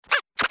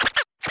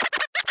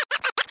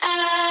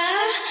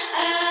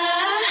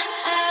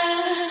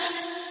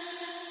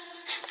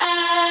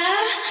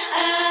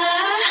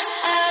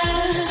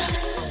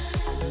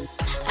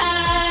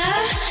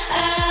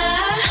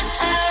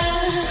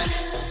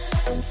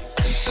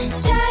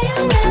Say you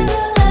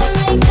never let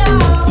me go.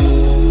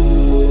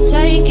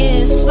 Take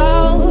it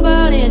slow,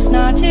 but it's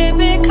not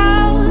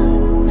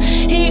typical.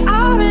 He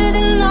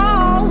already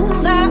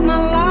knows that my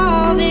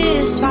love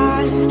is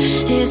fire.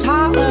 His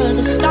heart was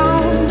a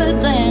stone,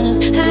 but then his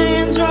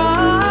hands were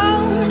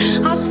on.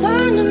 I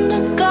turned him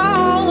to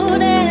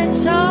gold and it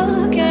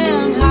took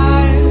him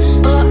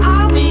higher. But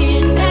I'll be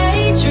a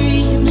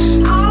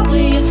daydream, I'll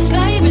be your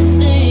favorite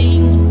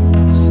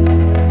things.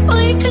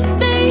 We could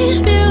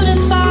be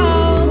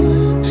beautiful,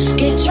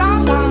 get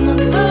drunk on the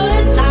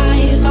good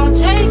life. I'll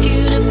take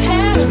you to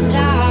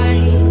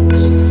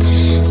paradise.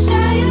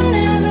 Say you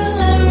never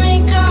let me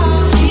go.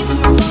 Deep in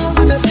my bones,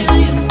 I can feel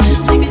you.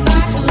 Take me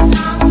back to a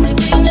time only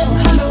we knew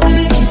how to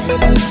wait.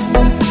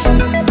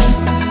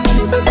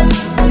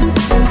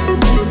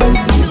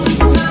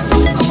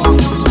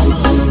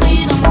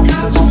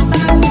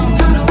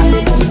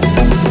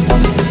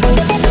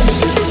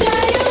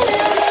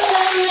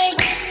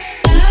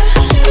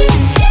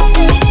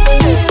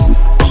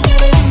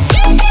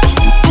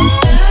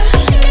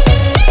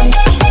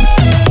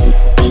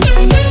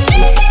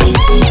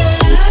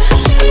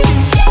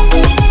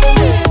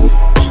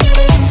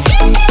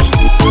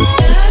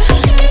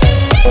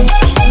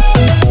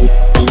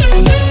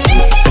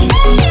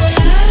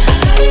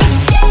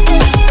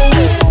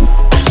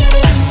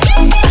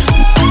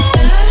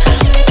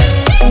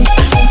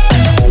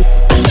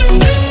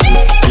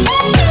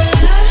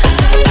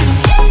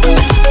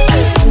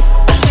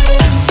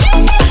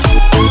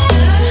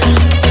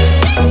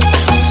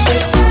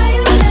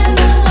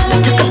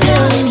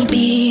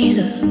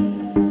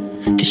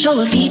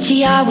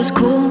 I was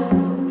cool.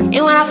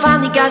 And when I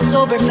finally got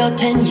sober, felt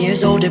 10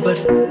 years older, but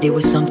it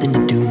was something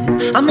to do.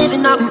 I'm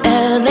living out in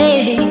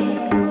LA.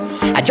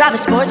 I drive a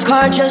sports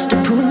car just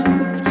to prove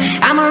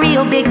I'm a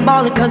real big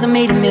baller, cause I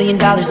made $1 million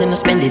and I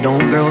spend it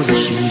on girls and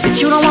shoes.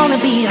 But you don't wanna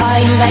be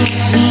high like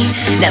me,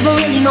 never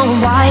really knowing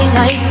why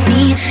like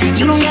me.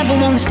 You don't ever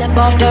wanna step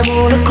off that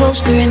roller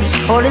coaster and be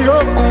all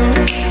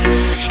alone.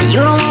 You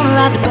don't wanna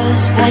ride the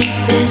bus like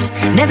this,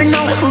 never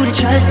know who to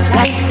trust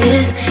like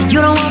this.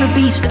 You don't wanna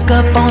be stuck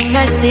up on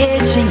that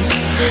stage singing,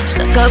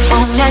 stuck up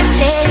on that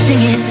stage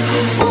singing.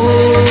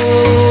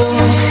 Oh,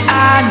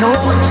 I know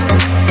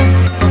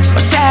a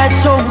sad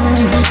soul,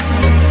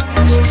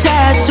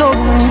 sad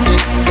souls,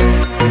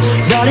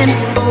 darling.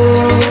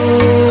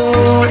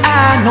 All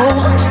I know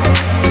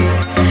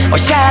are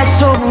sad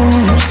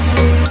souls,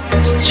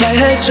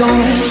 sad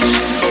souls.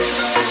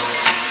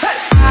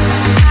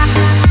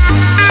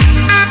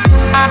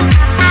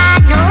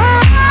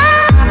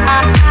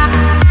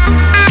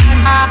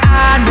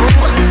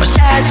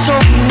 Sad soul.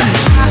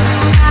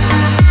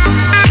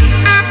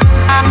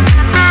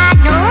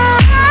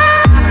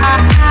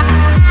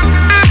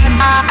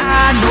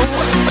 I know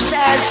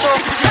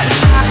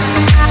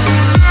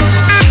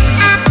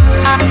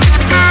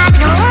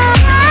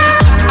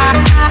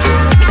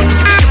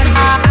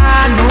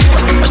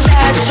a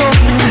sad soul.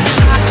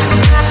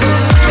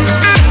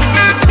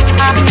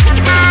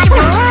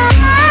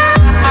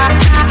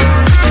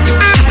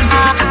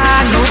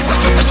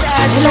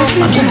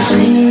 I'm in the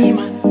scene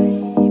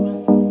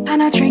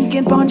and I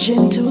drinking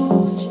punching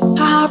too.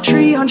 I have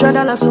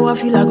 $300, so I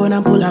feel like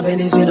gonna pull a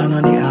Venezuelan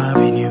on the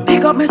avenue.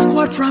 Pick up my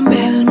squad from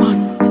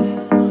Belmont,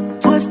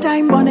 first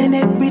time burning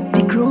it with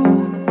the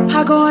crew.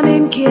 I go on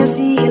in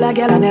KFC, hail a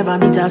girl I never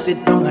meet her,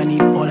 sit down and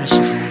eat all that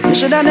shit. You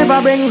shoulda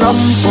never bring rum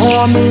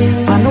for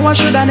me. I know I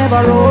shoulda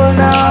never roll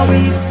the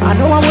weed. I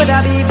know I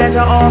woulda be better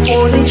off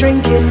only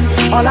drinking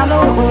all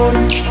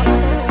alone.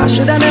 I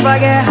shoulda never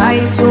get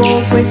high so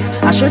quick.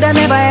 I shoulda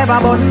never ever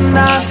bun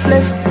a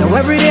spliff. Now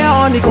every day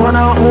on the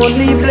corner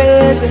only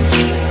blazing.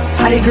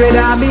 High grade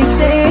I be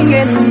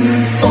singing.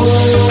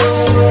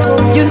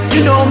 Oh, you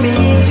know me.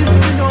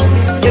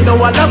 You know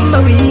I love my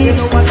weed.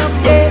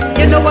 Yeah,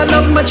 you know I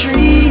love my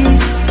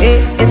trees. Hey,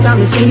 it's time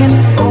me singing.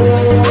 Oh,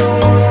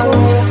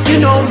 you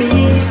know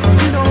me.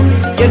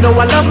 You know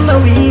I love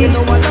my weed.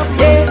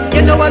 Yeah,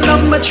 you know I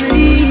love my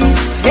trees.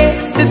 Hey,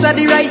 this are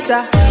the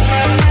writer.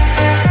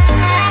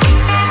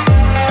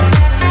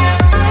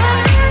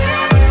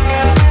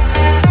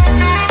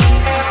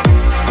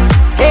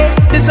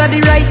 This are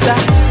the writer.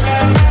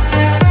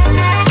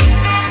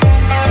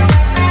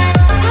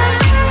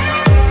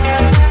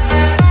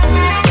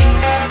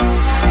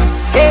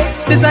 Hey,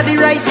 this are the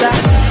writer.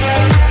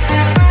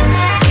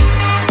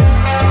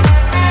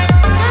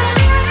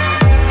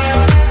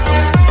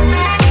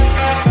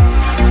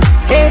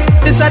 Hey,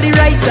 this are the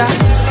writer.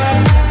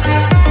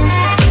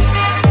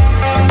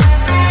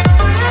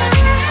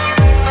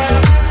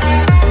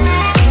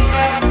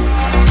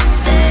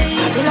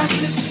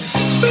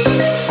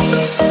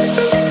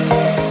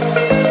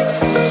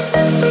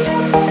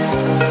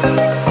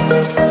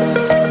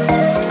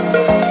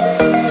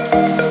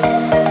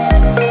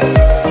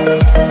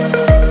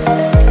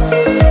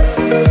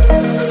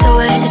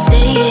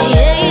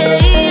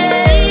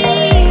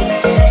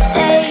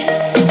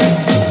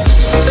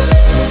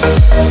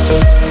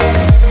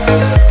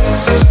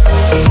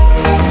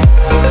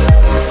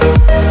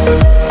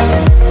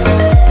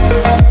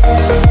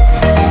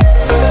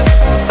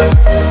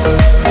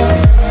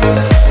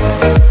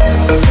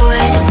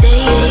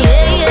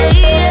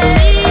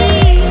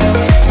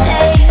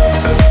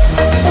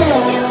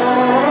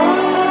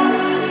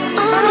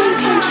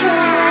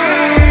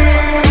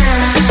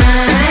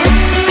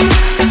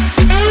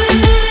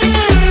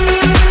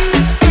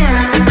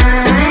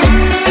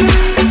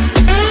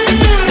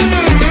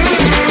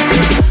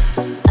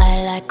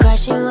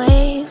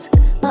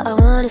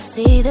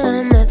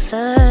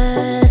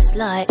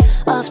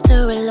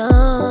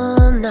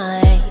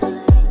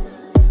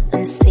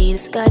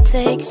 sky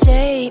take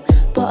shape,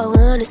 but I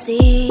wanna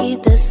see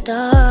the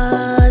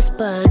stars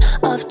burn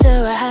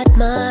after I had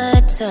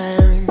my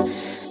turn.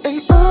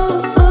 And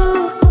ooh,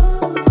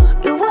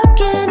 you're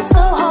working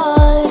so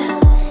hard.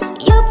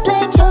 You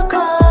played your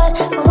card,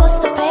 so what's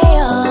the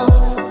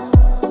payoff?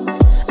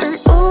 And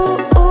ooh,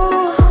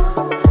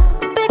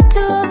 big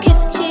talk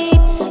is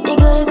cheap. You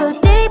gotta go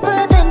deeper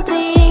than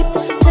deep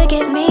to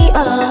get me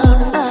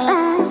off.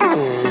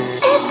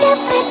 If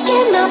you're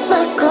picking up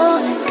my call,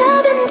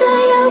 come and do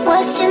your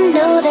worst, you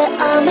know that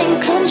I'm in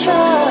control.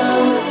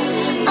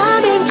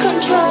 I'm in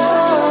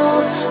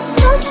control.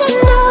 Don't you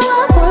know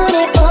I want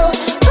it all?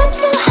 Put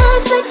your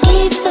hands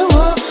against the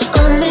wall.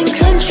 I'm in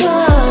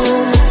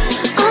control.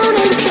 I'm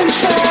in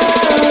control.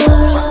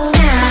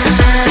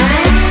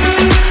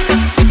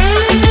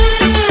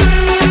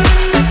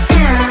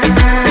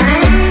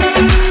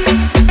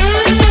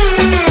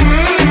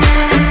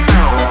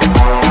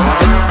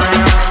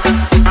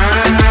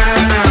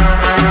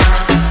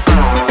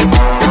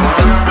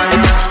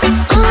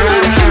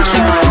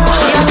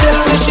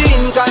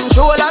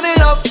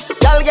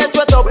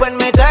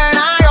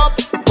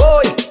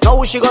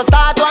 She gon'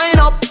 start wind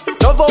up.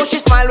 Love how she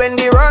smile when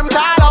the worm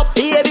crawl up.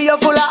 Baby, you're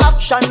full of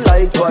action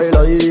like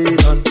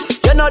Twilight, and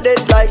you're not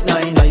dead like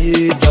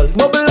 9-9, girl.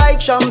 Bubble like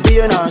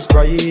champagne or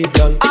Sprite,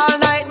 girl. All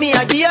night me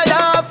I give you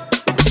love.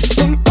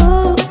 You're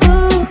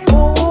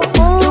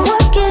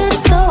working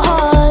so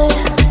hard.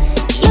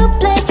 You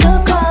played your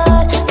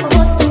card, so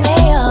what's the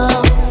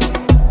payoff?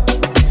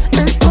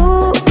 And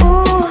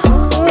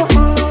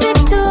big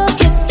talk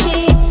is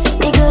cheap.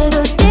 You gotta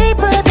go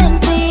deeper than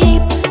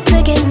deep to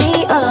get me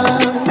off.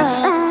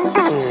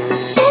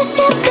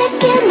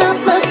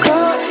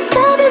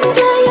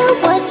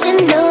 You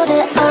know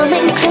that I'm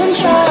in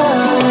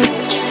control.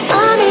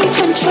 I'm in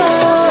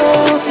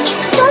control.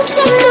 Don't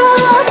you know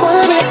I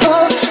want it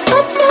all?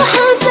 Put your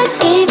hands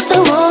against the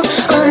wall.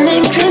 I'm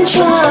in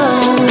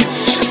control.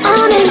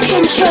 I'm in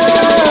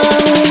control.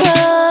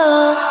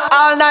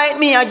 All night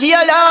me I give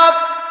you love.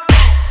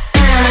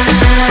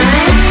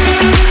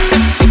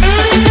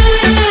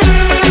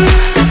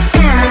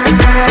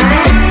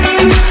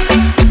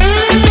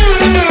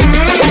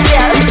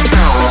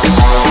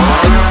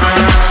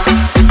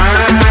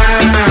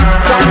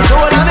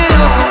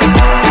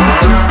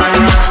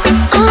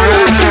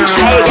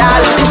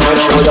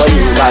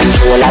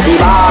 Control of the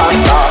boss.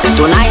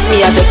 Tonight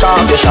me a take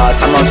off your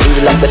shorts, I'ma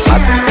feel up the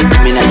fat.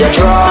 Me na your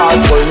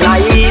drawers, full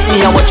night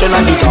me a watching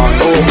on the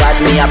dance. Oh God,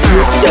 me a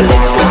pray for your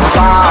legs so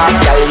fast,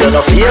 girl. You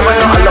no favor,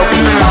 no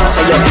Halloween.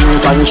 Say you're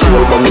in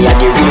control, but me a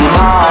the real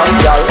boss,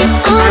 girl.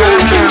 I'm in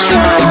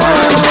control.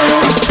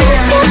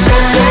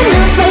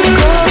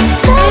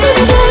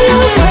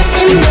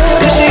 You know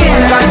that She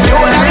in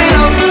control of me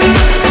now.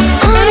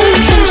 I'm in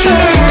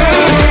control.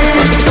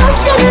 Don't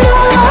you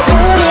know I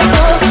want it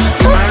all?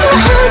 Put your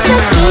hands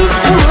against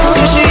the wall.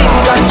 She in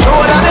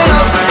control of me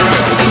now.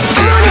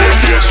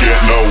 Yes, yeah,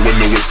 no, when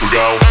the whistle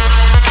go.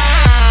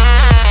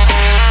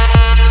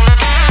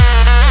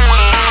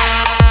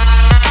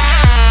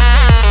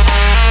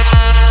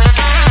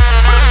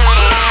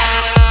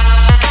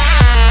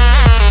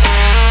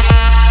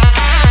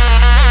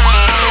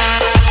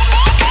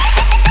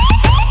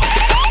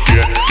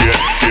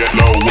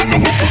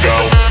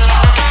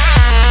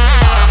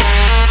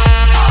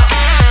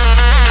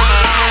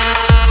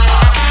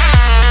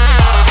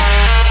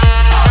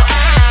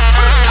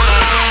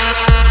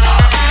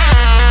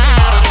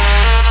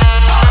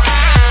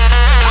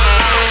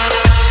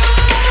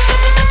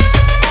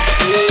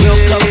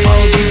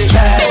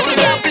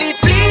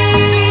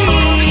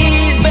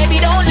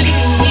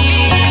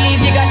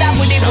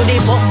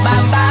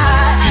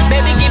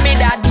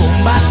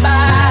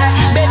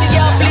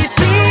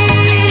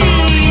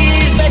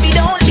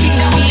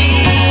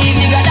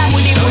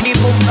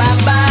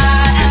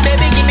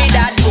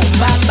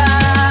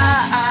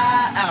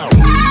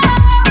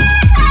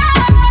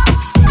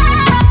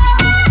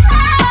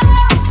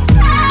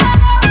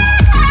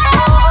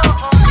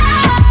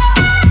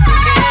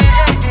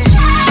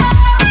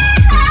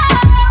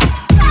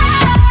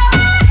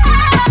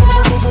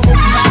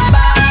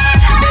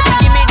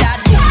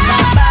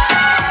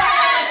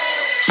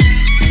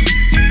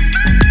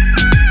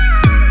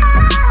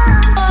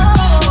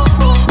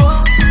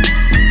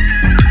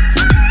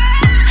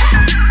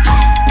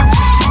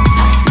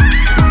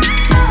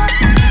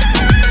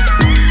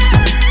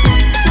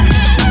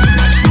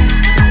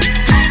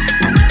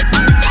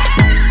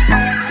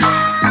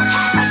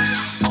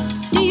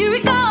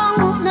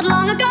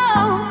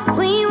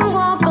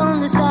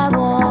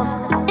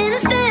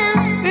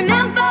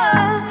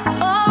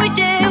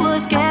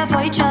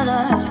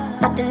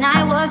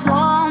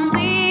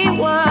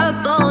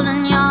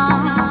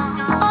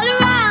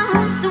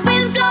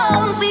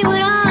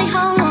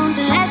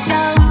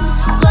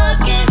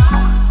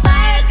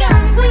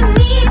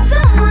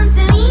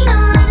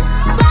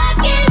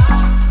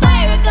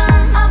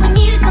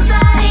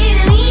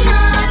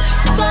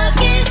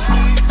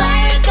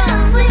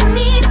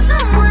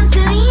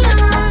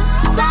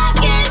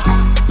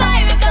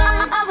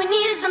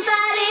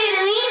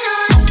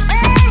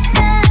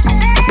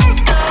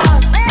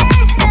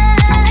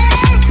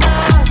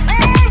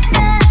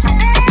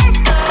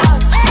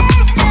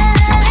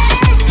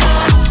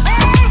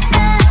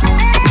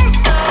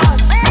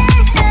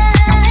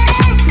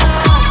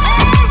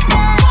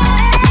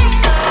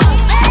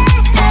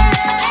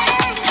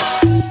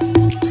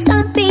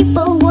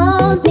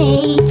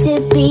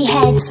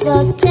 heads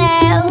or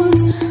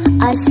tails.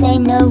 I say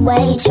no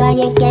way, try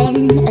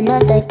again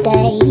another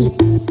day.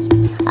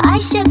 I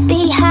should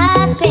be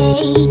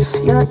happy,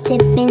 not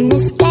tipping the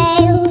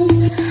scales.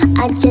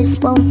 I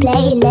just won't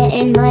play,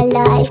 letting my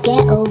life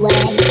get away.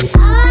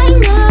 I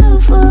know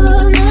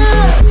for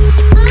now,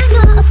 I'm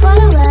not a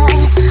follower.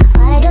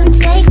 I don't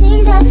take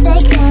things as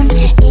they come,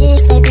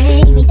 if they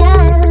bring me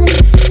down.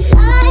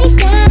 Life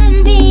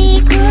can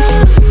be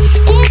cruel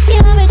if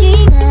you're a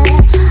dreamer.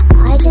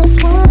 I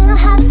just wanna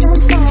have some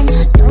fun,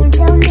 don't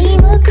tell me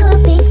what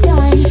could be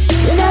done.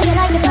 You know you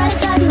like it, but it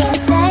drives you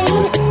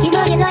insane. You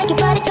know you like it,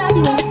 but it drives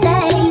you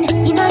insane.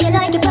 You know you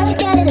like it, but you're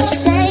scared of the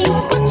shame.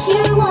 What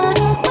you want,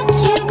 what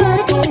you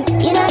gonna do?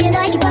 You know you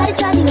like it, but it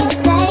drives you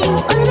insane.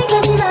 Only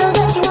because you know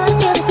that you wanna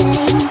feel the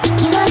same.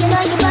 You know you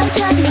like it, but it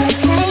drives you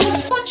insane.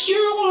 What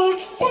you want,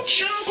 what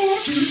you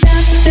gonna do?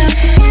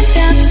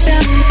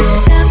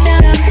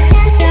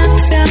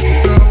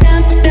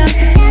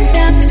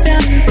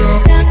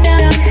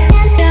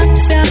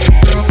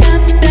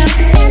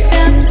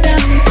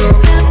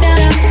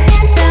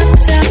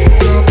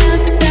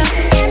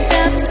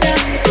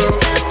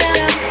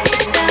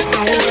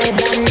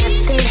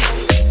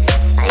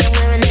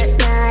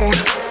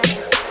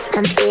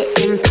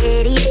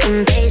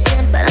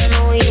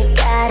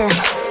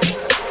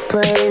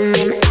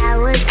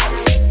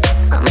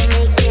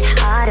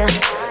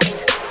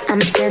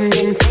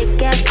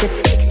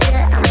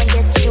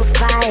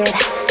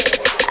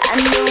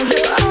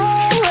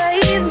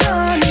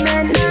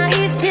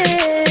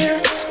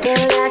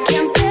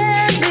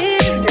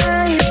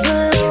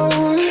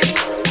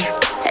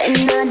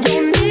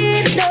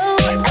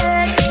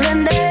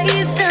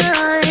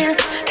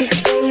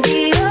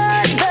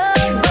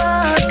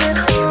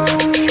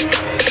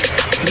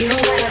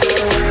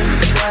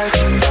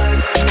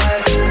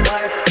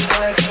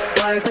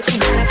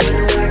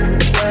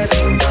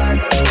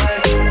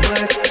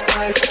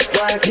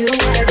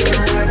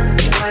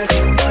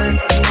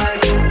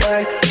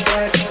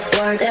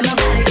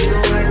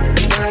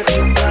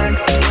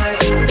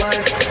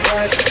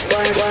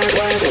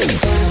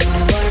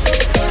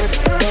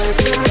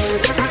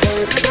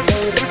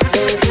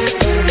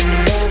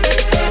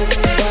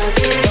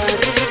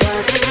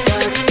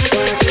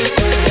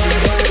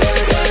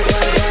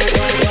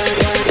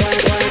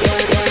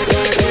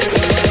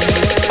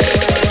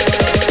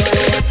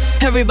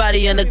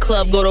 Everybody in the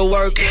club go to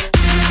work.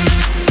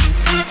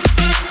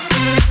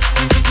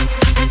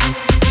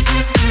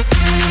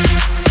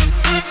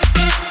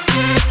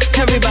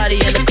 Everybody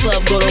in the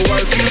club go to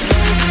work.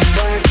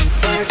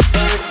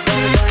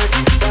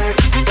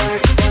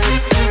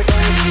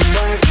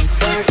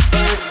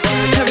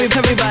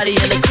 Everybody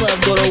in the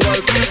club go to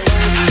work.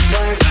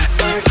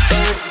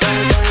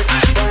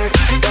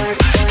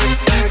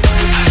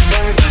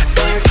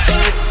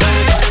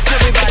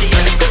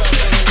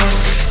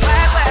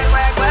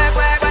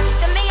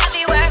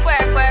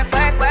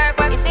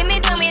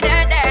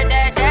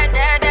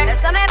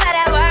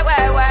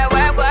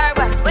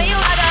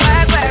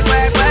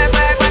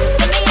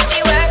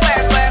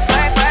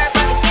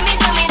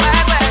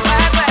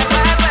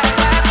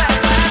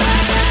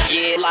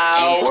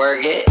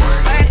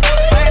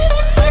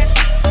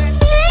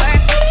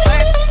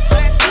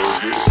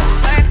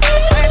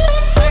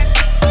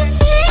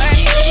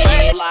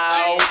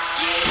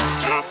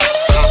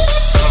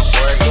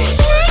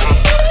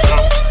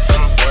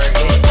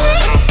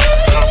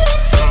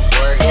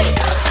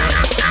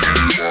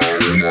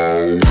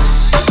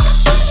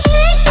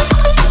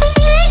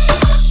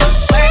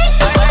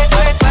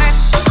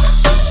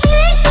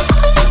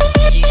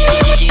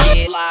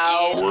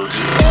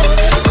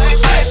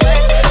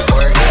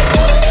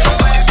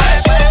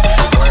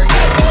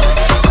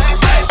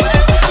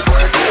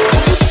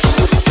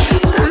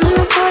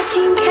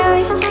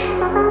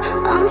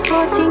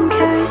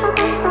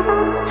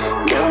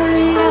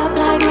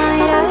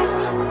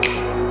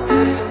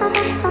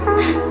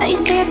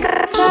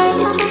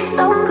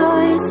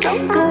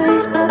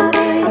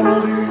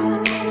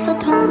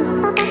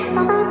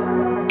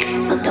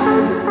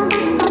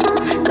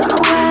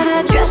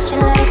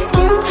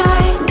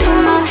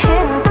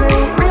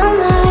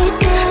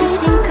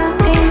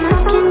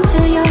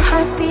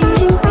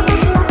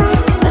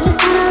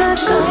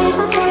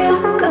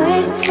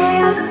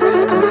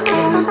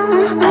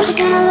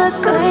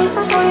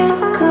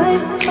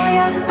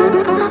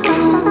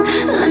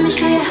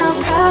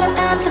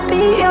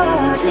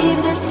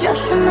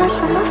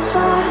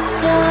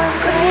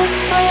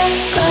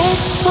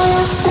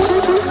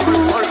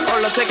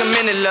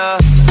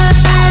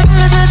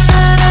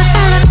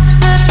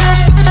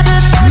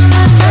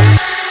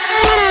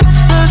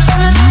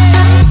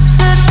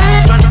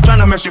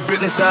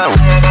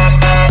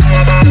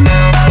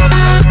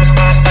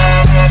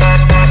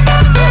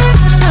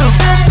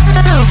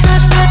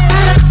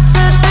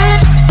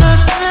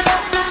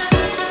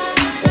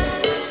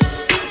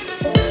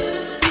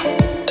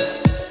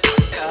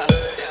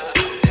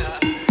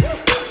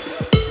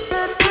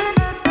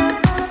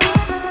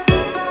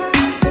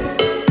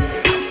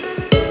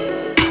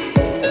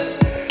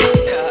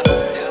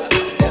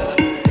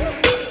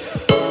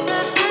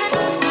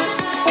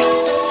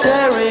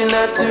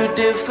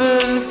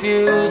 different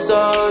views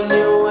on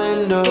your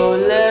window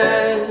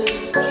ledge.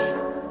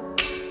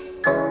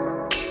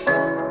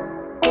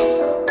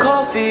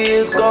 Coffee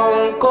is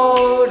gone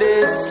cold,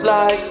 it's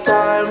like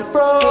time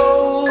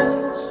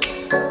froze.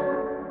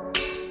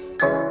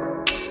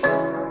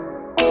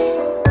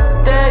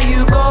 There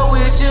you go,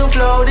 wishing,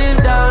 floating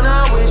down,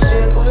 I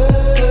wishing.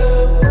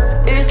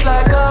 It's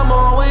like I'm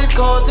always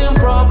causing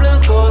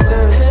problems,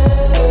 causing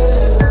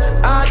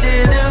hell. I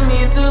didn't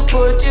mean to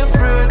put you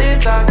through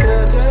this, I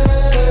could tell.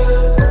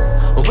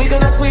 We're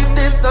gonna sweep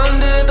this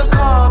under the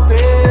carpet.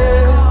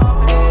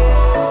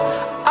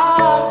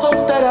 I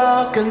hope that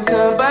I can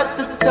turn back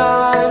the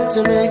time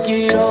to make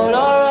it all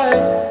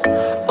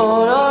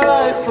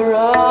alright for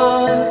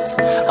us.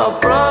 I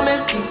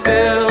promise to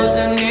build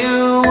a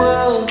new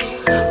world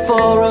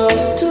for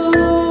us two,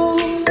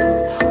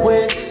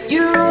 with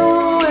you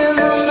in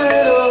the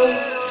middle.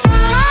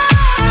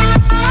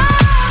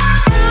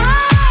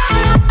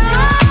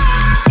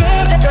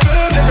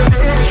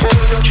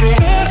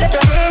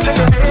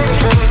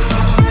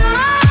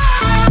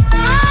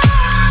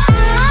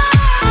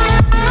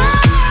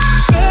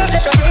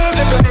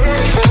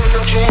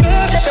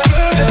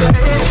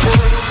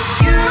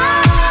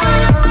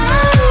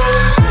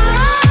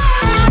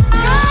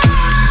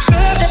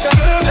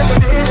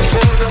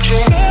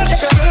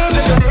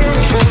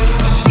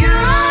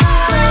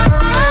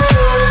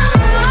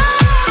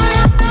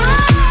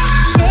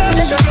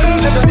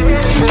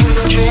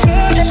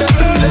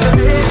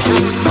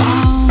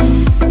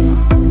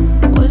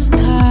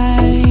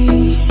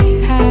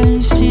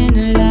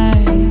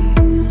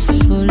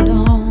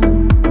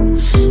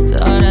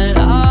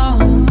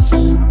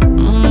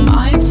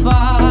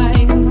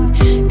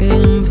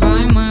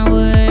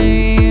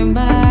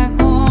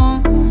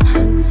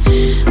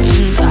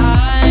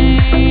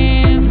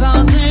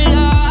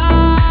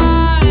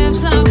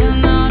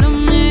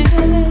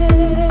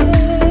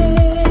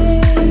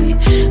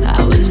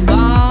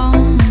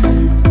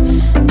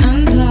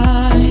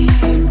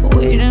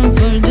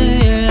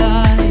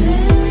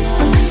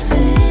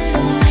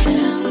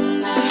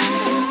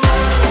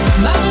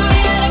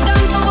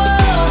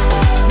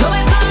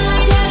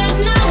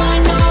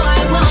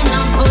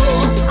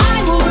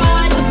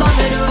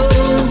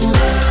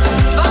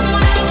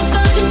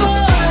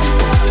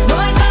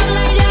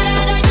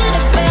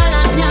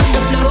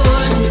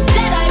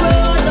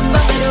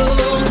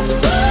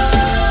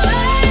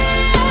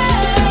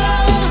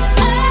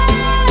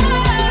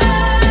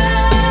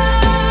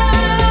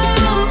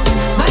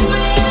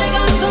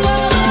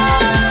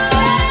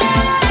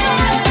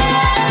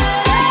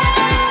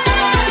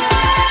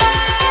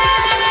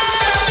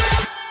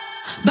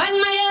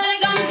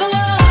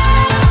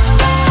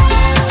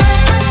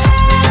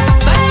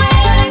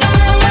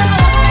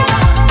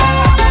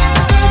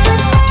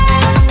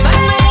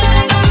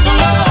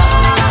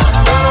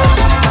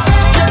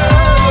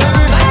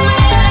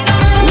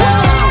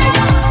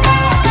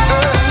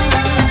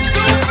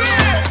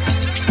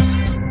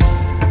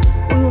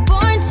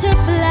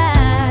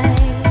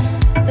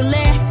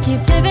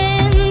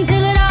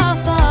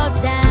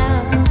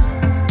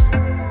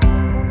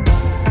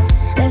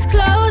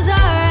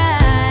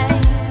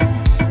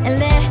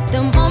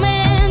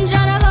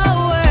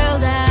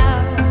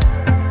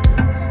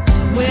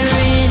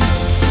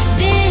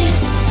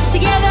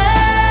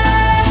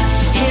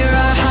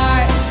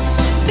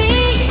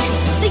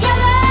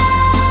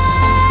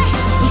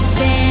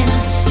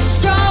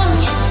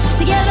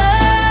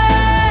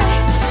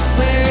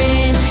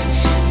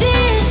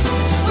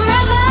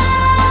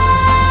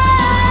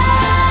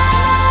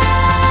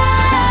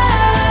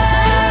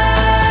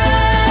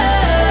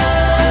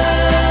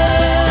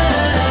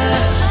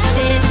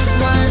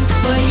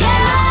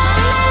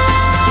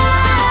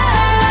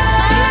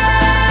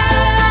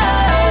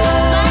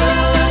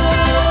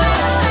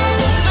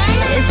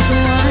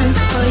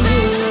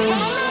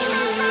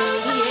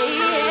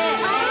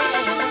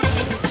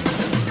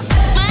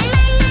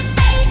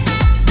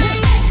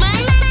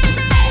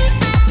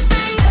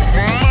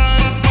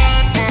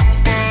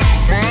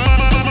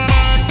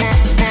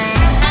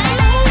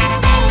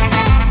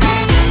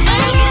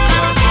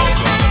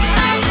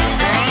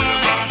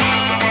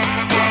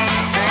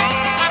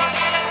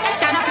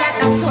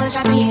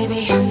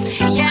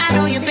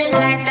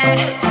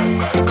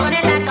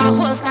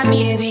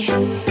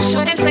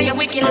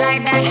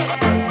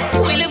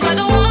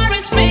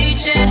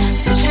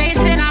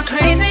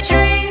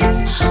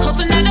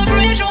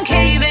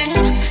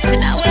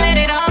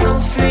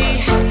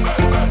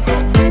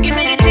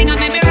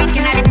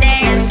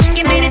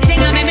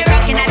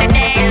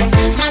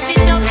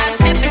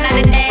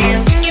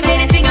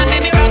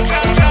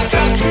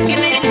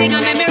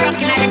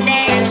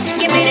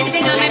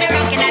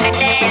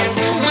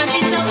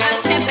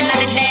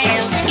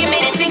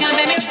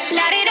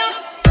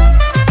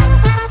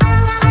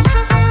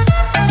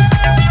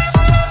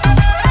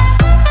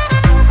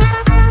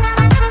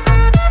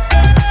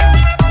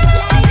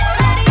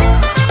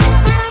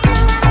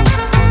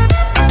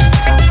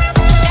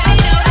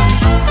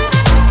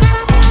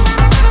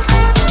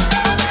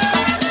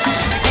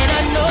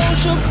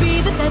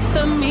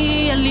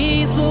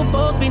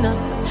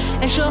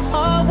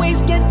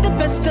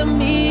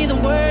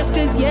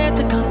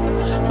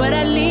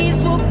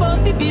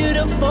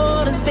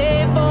 afford to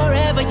stay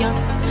forever young.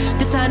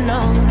 This I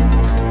know,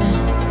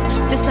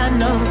 this I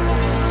know.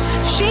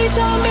 She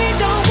told me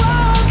don't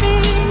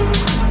worry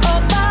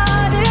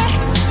about it.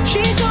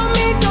 She told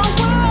me don't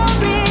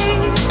worry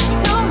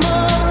no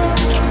more.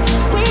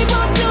 We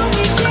both knew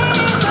we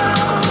can't go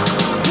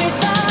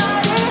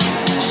without it.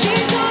 She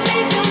told me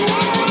to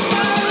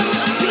never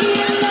be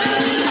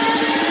alone.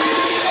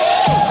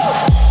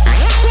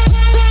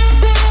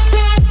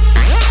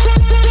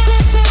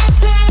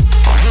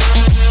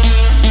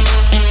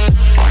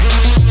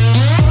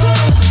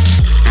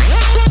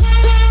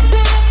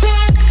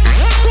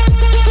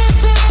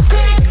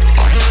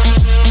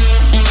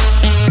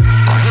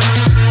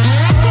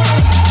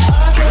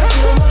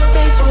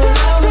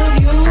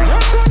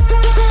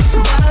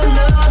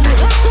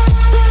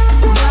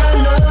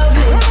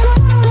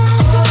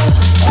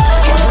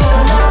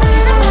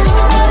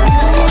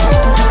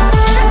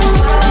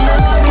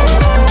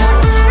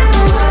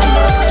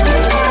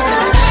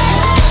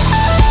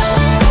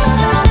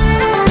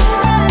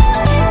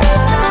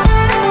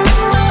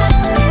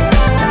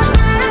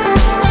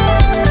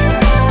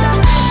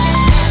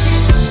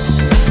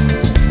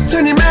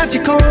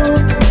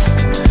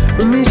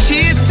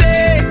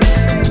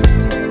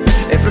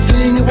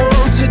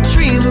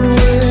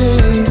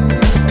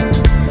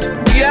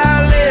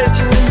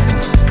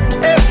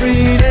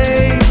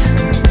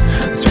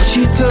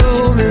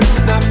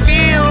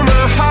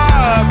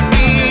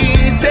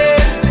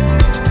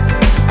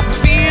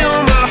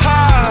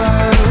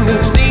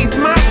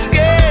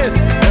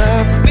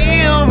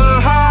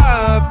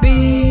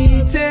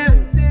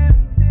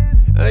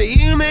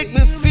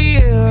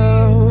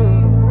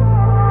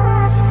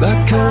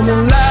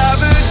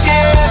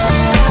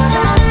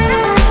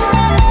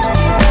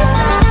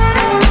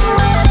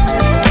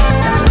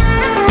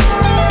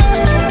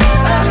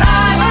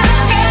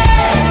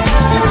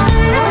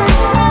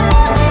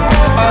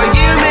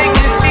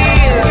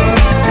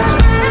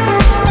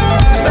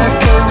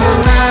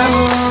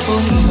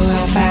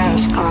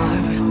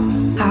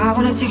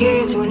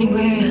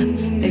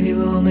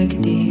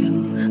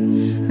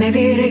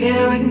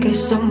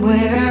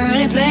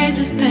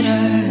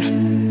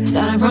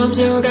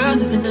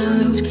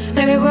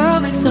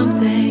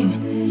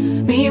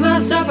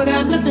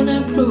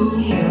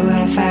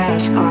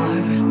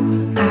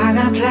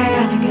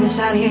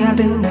 I've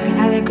been working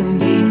at the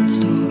convenience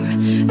store.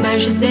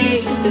 Managed to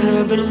save just a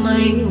little bit of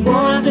money.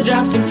 Won't have to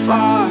drive too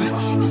far.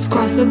 Just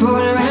cross the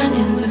border and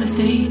into the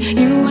city.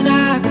 You and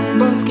I can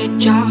both get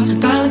jobs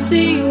and finally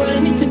see what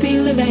it means to be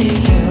living.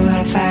 You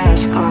got a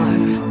fast car,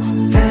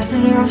 so fast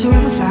enough so we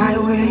can fly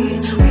away.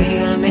 We're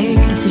gonna make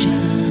a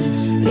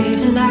decision. Live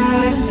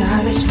tonight and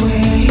die this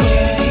way.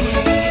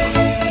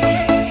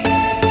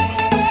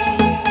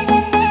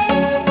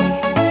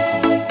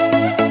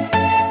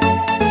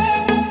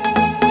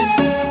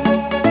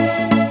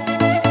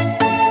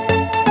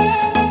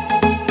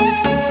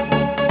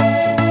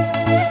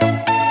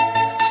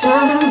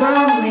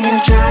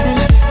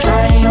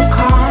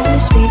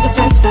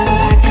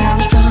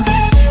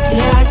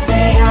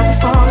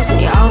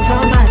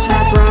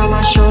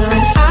 Shoulder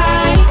and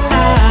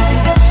I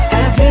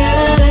had a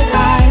feeling that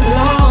I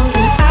belong.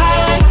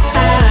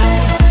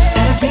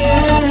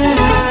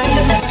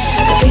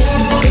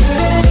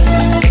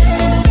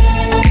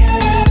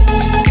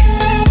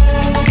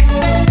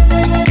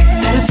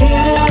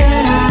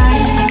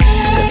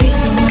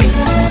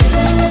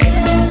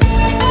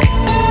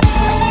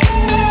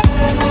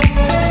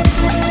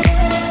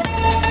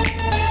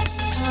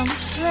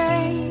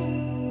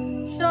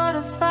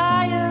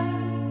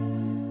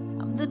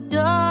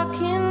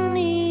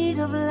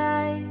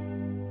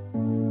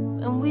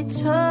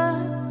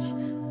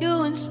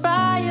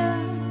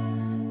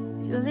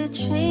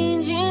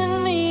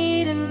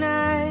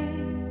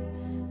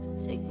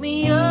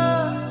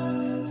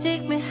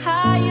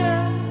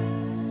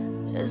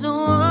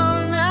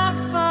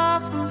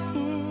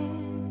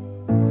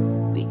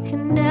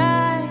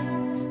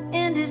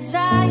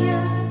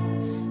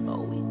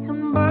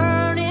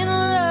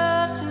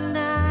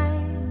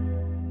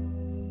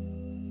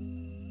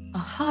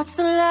 hearts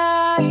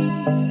alive,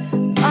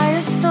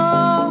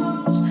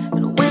 firestorms,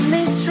 and when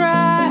they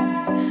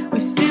strike, we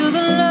feel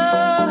the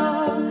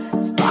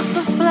love. Sparks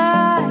will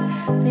fly,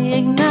 they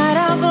ignite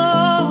our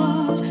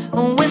bones,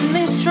 and when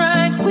they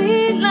strike,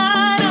 we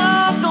light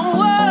up the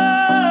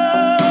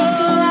world. Hearts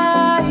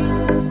alive,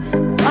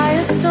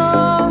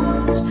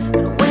 firestorms,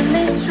 and when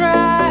they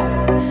strike,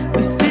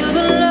 we feel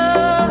the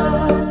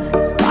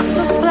love. Sparks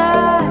will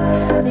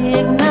fly, they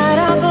ignite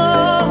our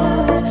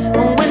bones,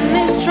 and when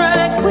they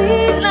strike, we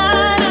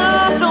light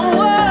up the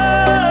world.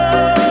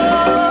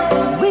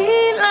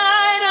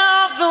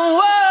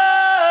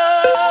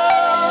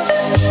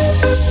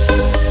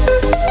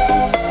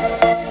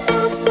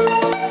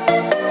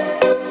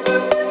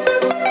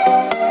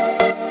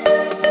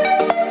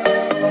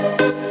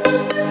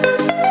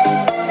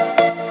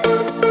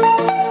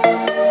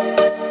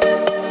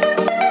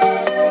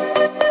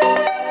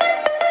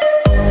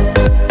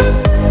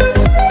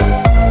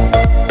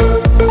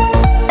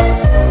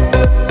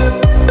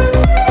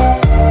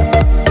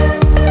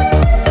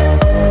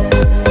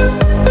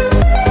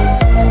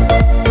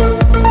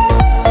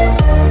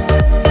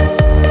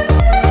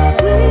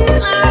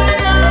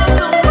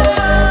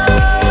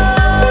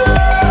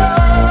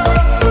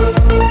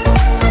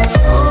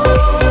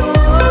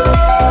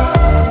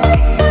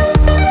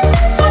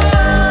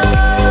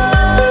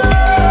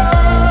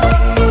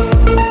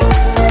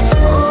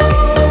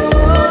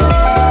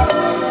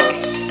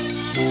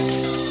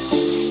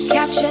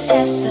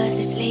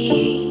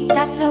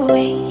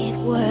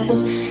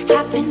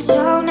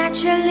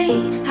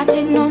 Naturally, I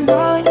did not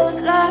know it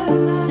was love.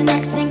 The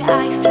next thing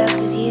I felt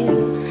was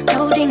you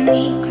holding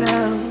me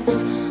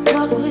close.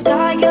 What was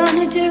I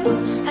gonna do?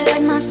 I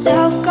let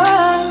myself go,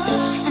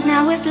 and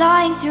now we're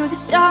flying through the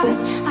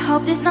stars. I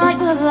hope this night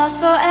will last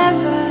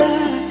forever.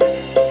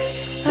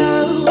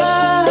 Oh,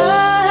 oh,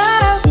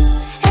 oh.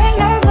 Ain't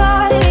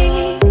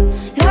nobody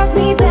loves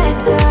me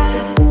better,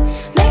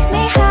 makes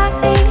me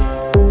happy,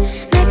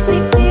 makes me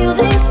feel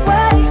this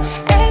way.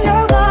 Ain't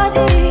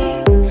nobody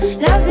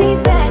loves me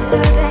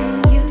better than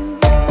you.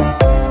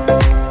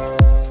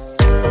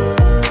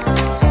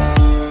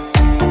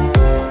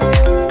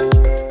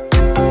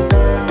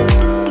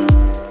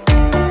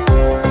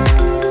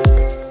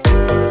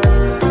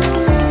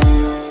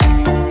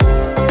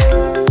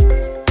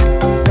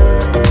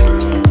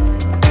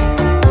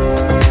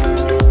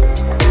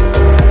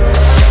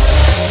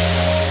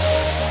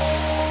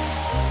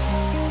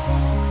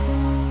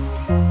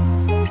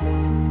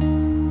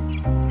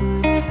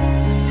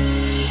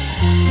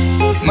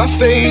 My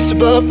face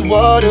above the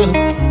water,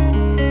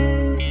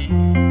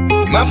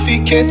 my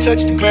feet can't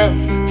touch the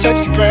ground,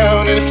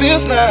 and it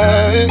feels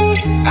like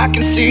I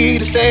can see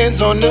the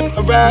sands on the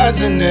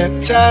horizon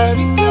every time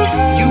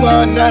you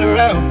are not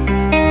around.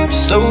 I'm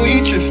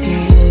slowly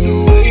drifting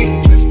away,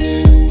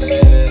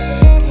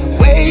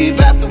 wave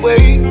after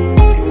wave,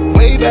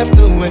 wave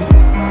after wave.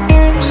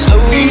 I'm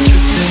slowly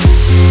drifting,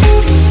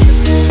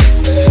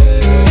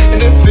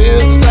 and it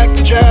feels like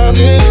I'm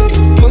drowning,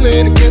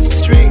 pulling against the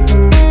stream,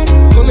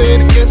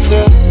 pulling against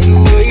the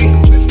wave.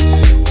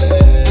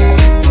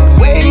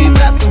 Wave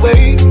after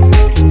wave,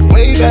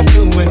 wave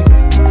after wave.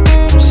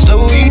 I'm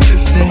slowly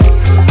drifting.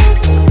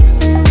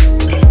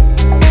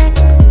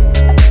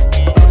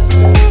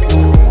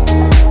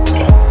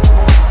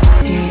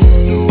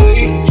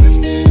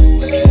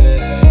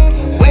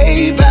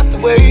 Wave after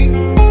wave,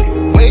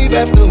 wave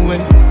after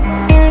wave.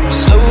 I'm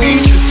slowly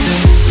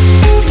drifting,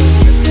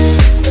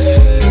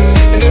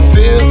 and it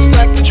feels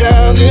like I'm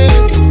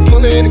drowning,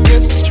 pulling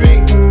against the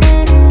stream,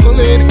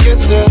 pulling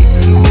against the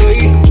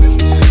wave.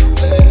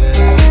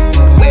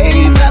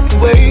 Wave after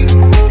wave,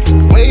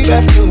 wave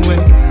after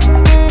wave.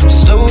 I'm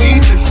slowly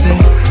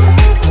drifting.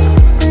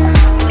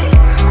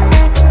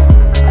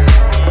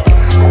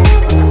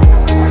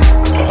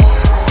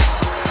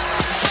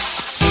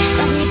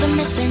 Don't need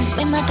permission,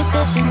 made my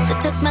decision to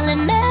test my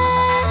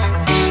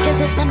limits. Cause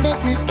it's my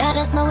business, God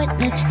as my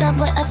witness. Stop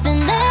what I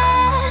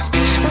finished.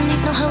 Don't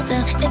need no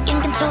holder, taking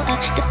control of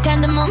this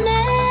kind of moment.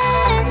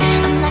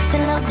 I'm locked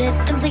and loaded,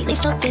 completely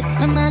focused.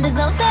 My mind is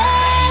open.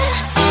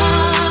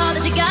 All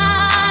that you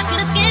got,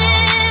 gonna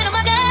skin. Oh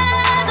my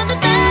God, don't you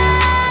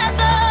stop,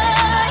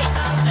 boy.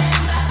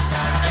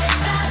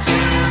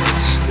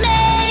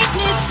 Makes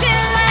me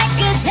feel like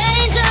a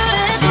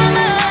dangerous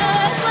woman,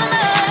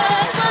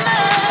 woman,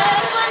 woman,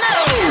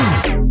 woman.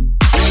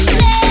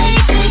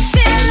 Makes me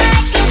feel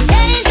like a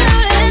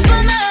dangerous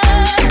woman.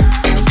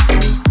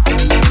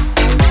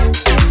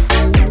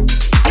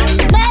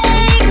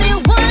 Makes me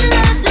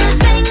wanna do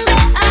things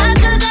that I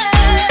shouldn't.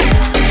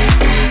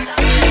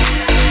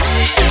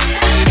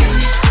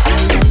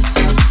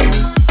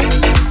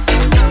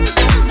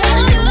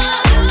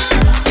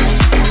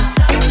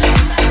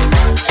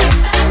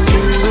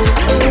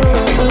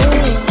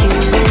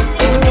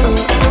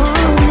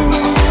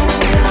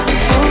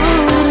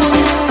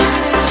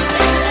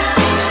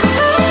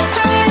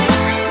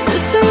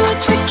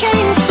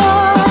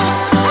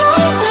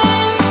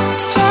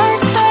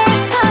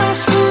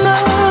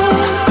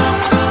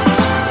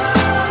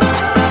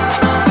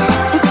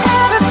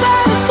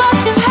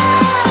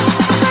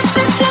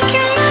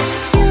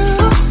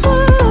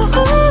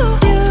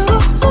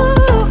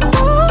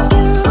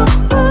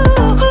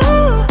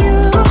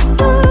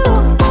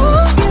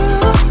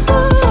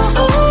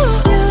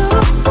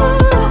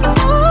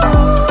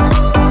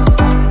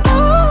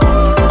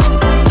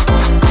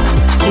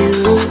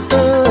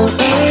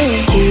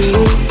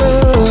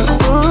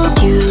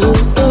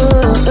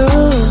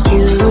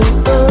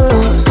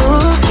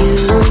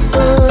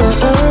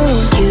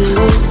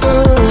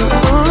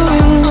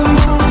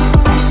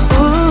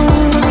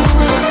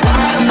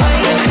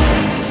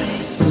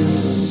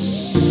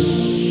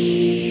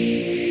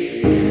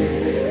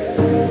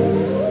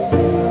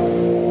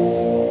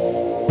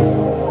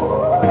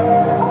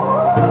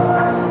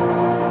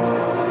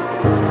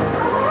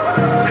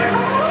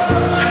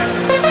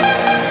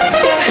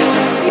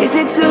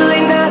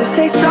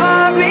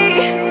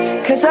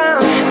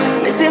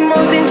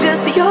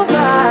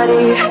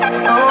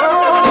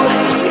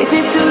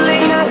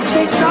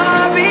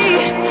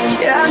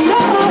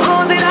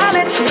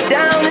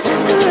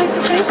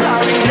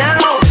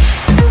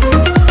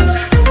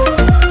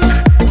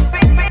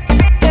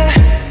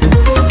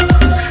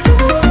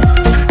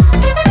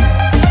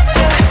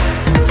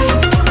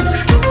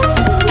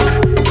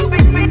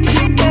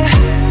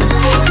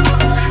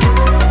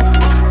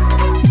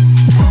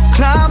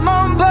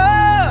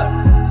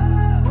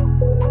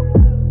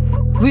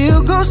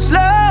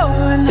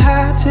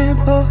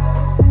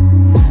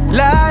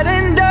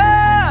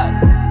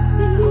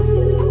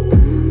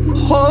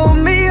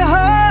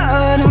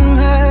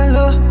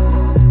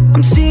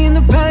 Seeing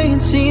the pain,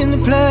 seeing the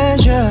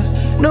pleasure.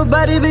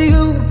 Nobody but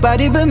you,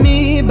 body but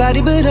me,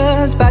 body but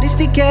us, bodies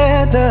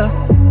together.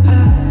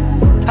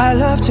 I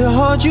love to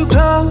hold you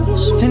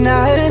close,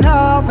 tonight and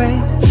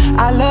always.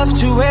 I love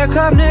to wake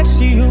up next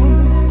to you.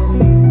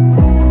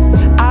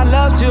 I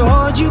love to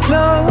hold you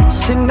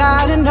close,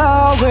 tonight and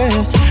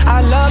always.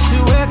 I love to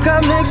wake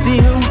up next to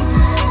you.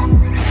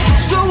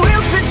 So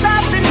we'll piss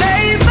off the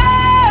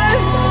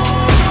neighbors,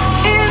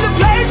 in the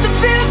place that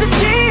feels the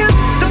tears,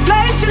 the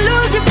place to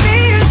lose your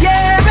fears,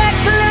 yeah,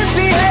 reckless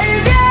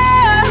behavior.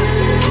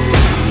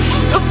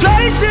 A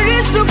place that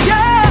is so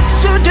pure,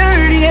 so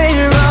dirty and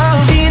wrong.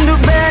 In the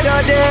better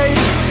day,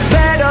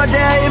 better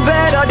day,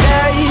 better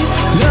day.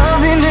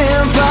 Loving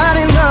and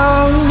finding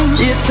out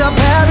it's a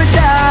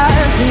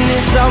paradise and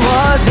it's a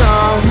war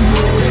zone.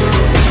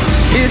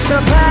 It's a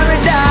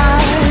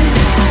paradise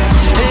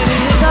and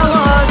it's a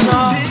war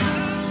zone.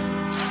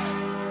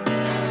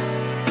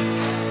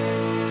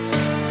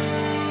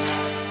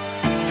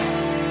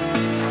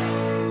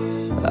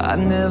 I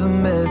never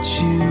met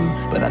you,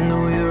 but I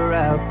know you're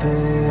out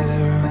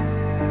there.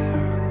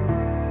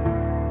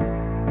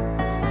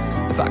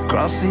 If I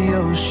cross the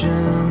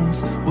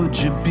oceans, would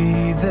you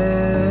be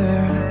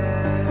there?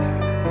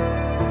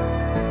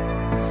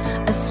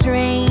 A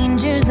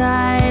stranger's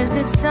eyes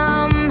that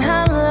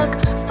somehow look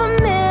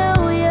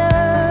familiar.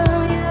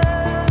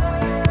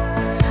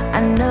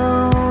 I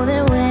know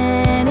that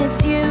when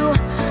it's you,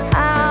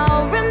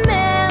 I'll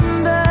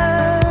remember.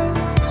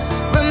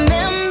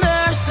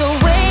 So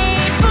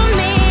wait for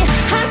me,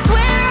 I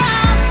swear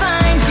I'll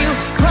find you,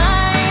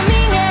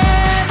 climbing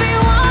every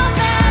wall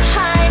that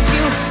hides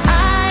you.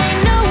 I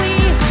know we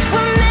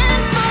were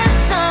meant for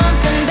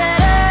something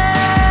better.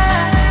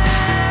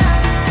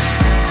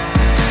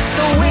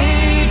 So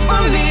wait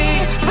for me,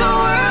 the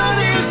world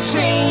is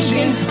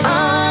changing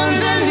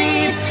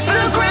underneath,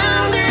 the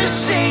ground is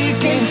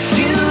shaking.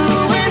 You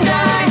and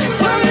I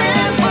were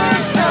meant for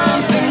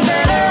something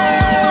better.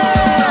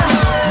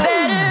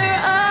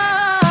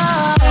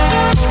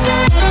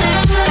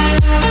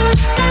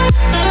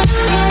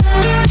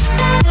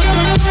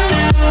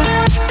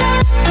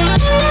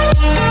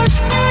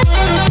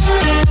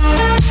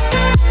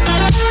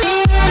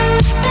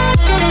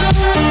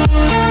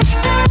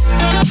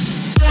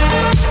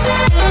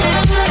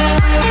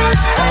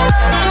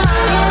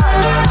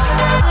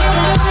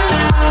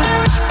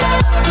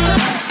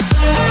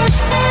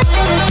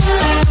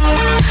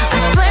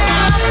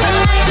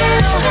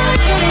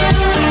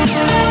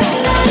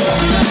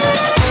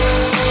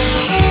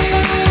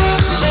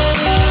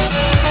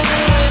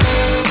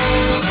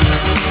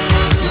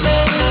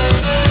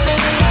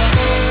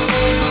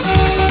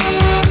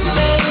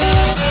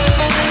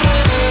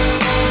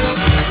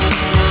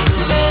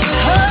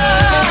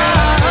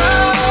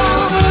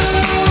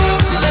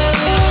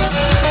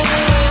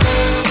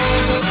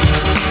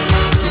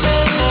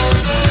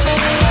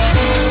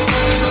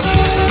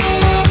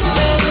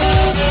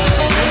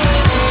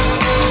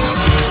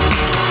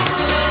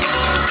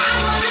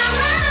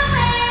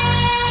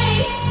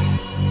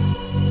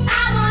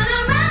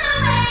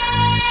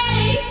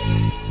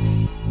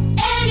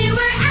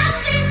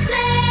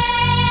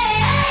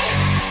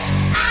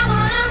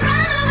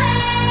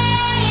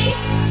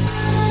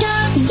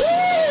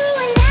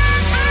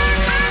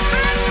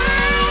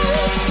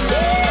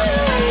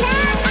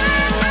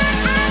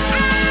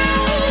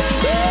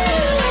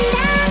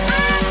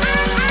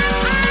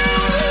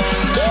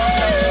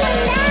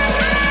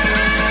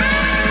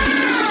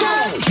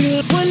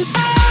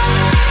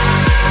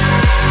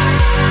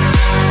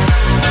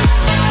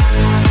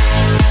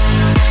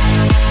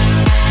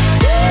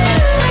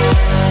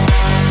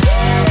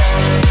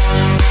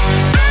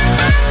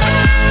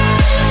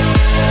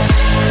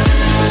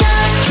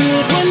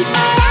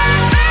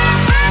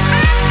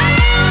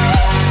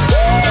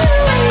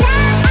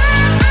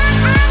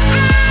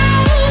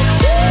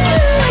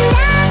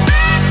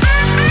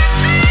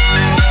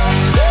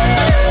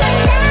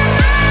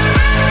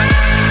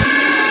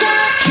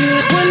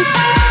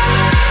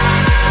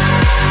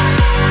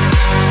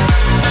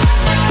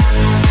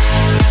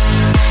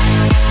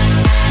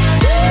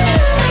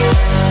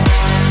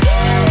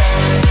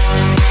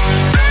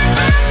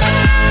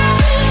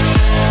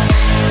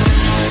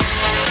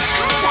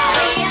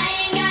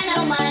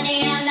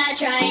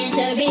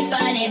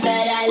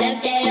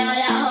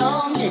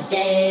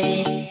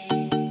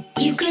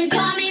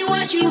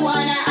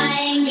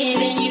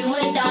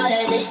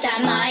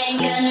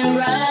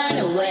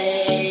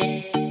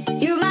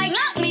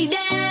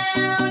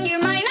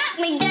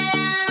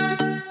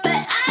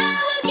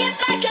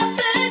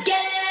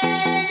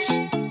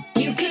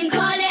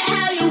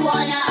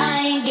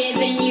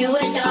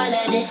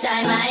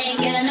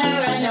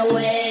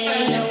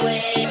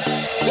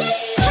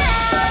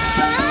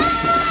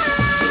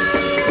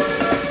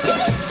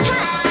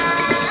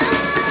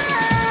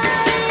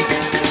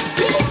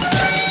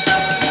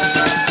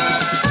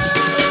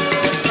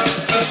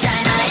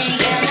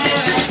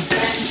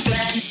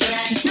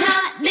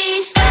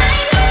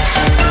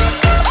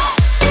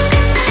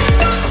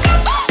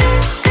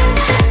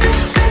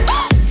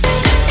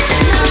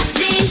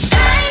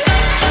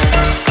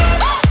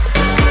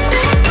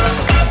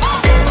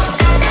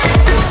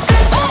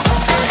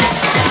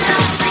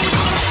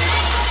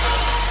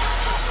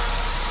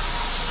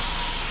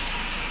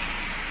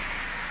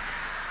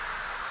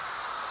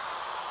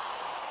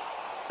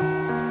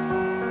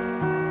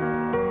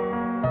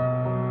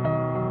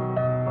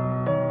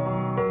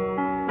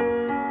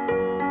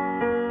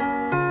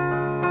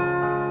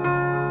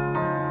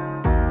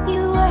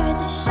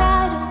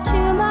 shadow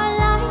to my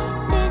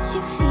light. Did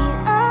you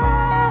feel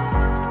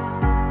us?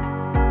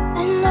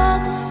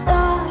 Another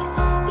star,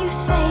 you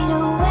fade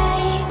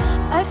away.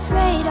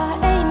 Afraid our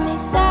aim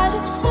is out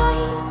of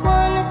sight.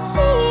 Wanna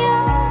see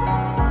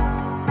us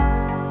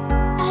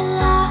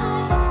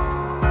alive.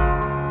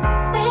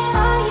 Where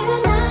are you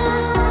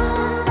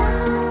now?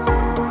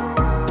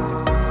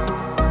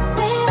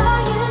 Where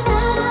are you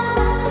now?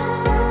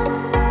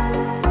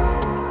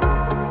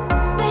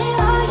 Where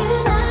are you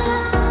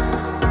now?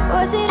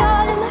 Was it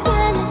all in my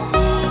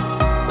fantasy?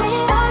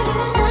 Where are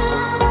you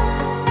now?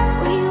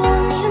 Were you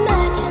only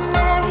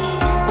imaginary?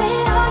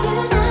 Where are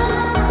you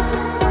now?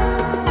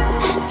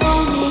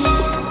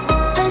 Atlantis,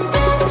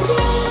 under the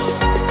sea,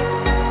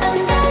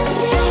 under the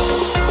sea.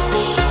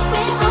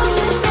 Where are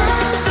you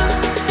now?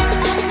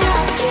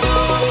 Another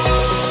dream.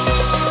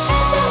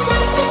 The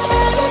monster's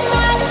running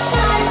wild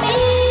inside me.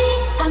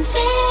 I'm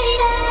fading.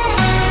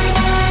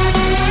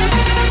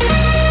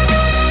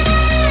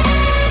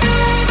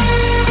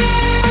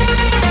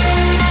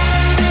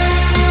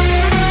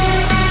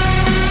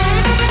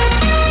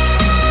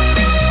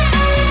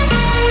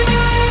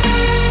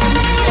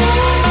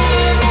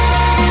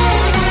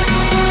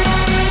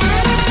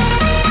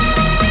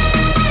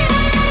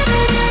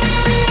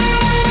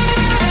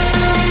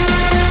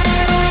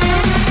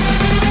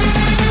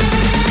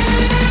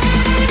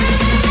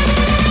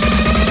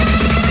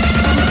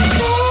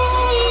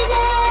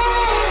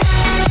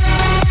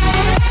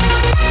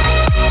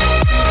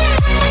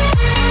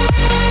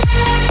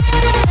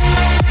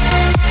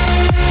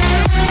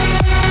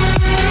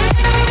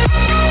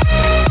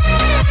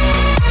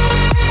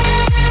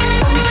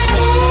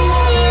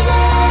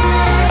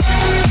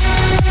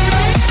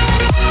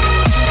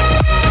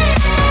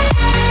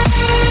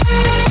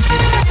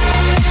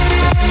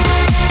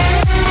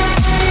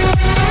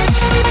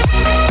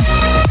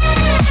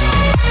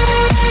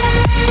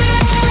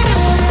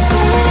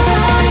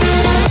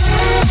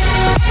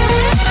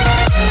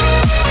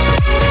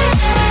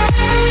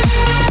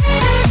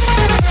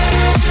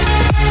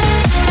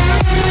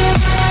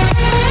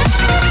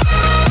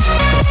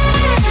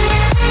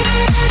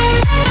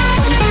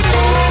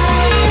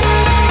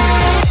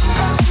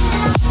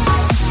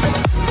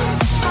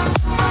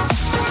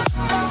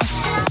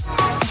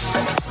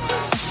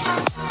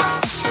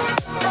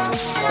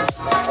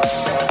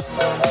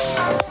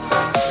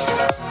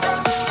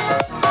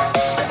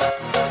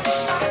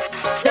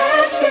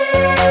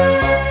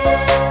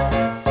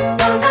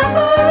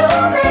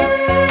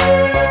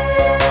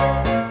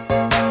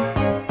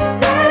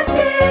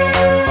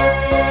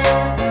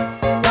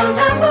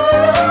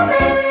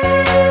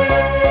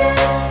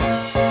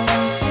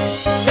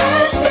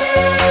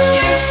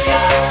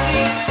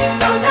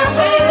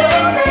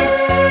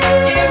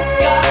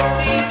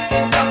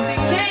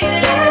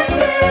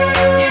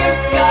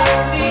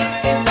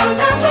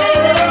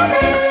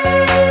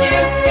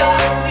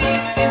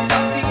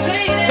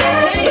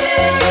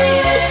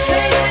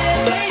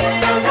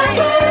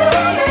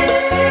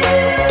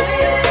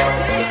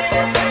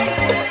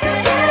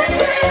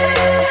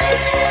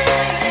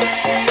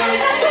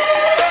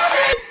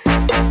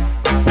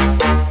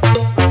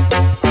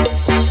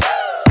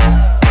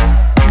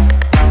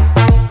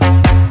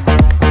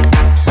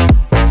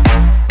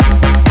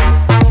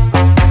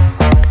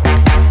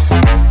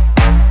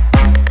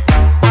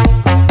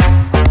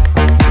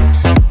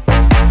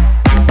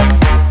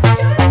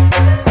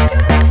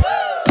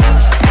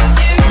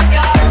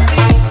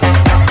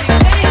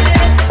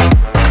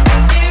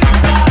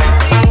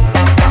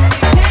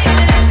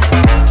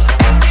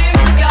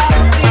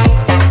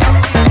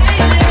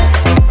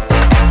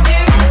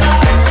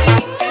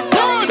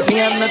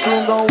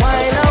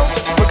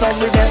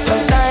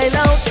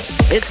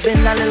 It's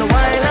been a little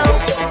while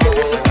out.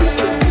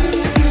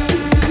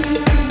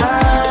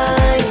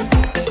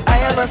 I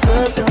have a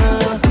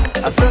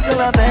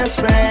circle of best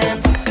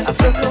friends, a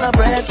circle of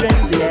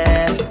brethren,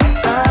 yeah.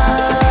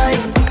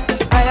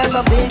 I have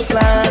a big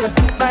plan.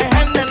 My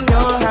hand in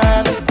your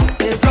hand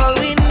is all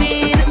we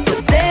need.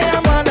 Today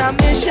I'm on a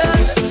mission.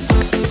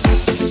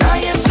 I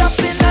am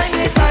stopping, I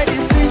made my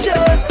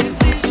decision.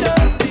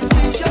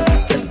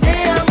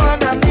 Today I'm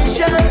on a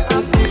mission,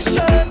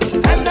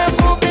 and I'm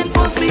moving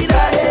full speed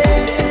ahead.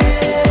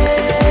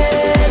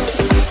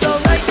 So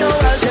right now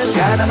I'll just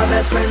gather my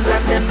best friends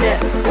and them there.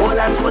 All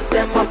hands put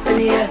them up in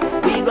the air.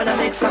 We gonna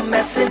make some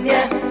mess in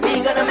here.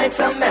 We gonna make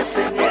some mess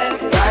in here.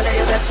 Gather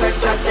your best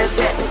friends and them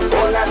there.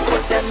 All hands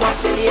put them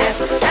up in the air.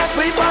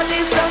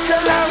 Everybody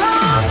circle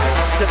around.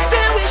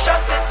 Today we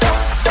shut it down.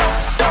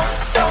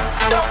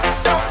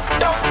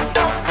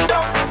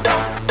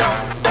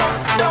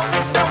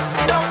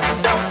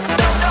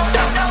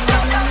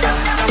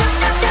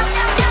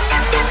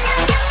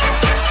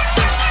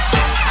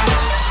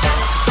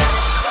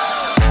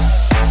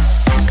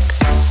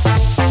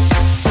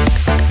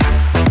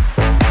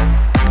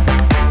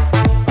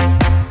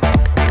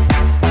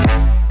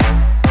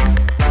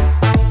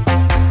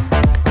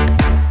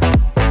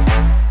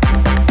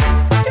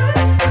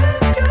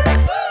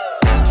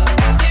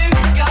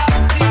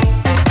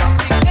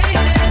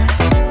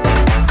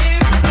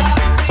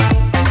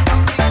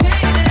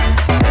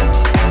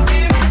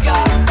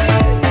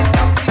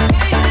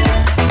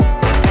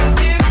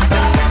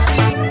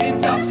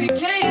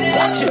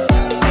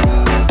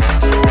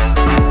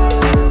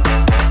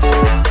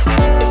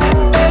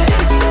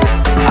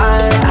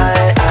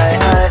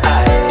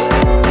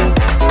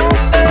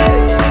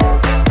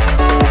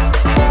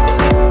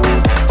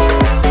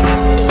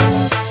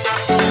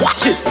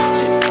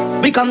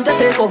 We come to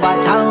take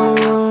over town.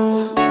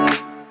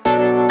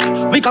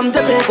 We come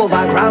to take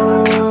over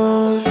ground.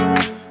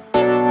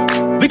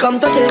 We come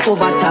to take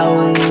over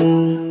town.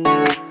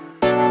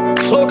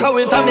 Soca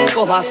with a make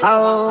over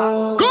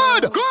sound.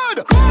 Good,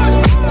 good.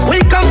 We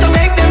come to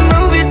make them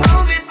move it.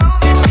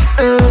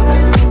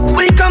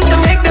 We come to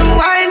make them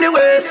wind the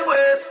waist.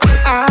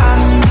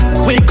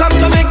 We come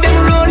to make them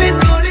roll it.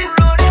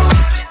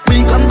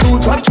 We come to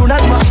trap tune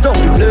and mash down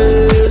the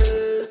place.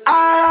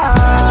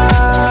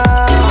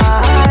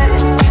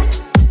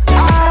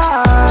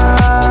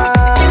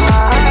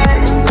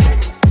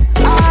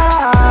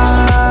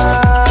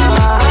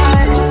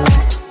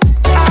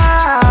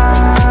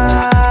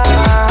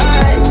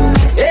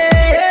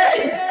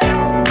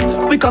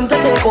 We come to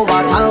take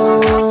over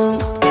town.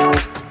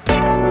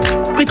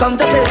 We come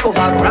to take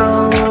over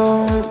ground.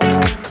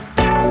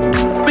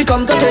 We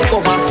come to take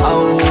over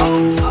sound.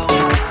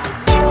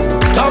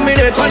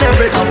 Dominate on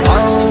every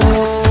compound.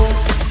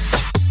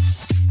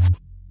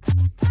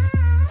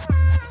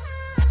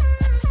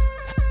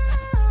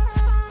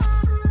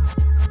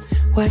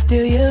 What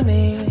do you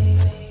mean?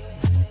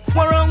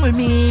 What wrong with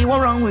me?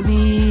 What wrong with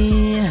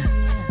me?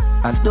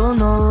 I don't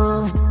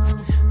know.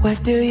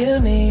 What do you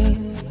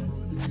mean?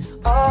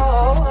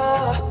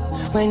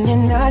 Oh, when you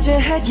nod your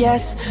head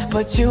yes,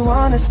 but you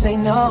wanna say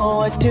no.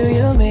 What do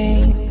you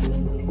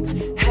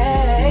mean?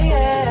 Hey,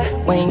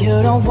 yeah. When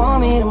you don't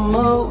want me to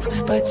move,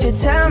 but you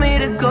tell me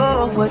to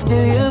go. What do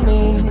you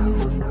mean?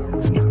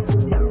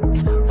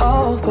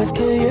 Oh, what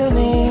do you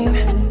mean?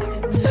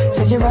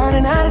 Said you're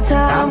running out of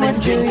time. I've been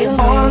drinking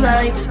all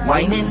night,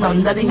 whining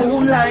under the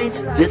moonlight.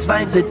 This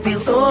vibes, it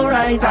feels so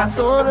right. I'm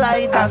so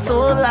light, I'm so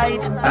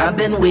light. I've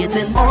been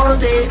waiting all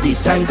day. The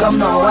time come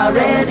now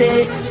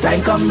already.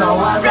 Time come now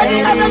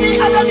already.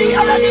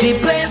 The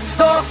place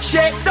don't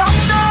shake down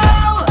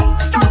now.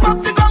 Stop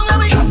up the ground, let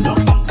me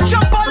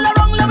jump all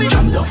around, let me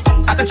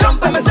I can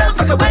jump by myself,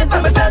 I can wait by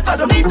myself. I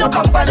don't need no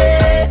company.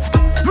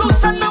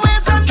 Loosen the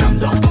waist and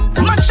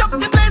mash up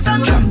the place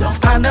and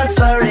I'm not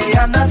sorry,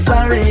 I'm not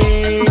sorry.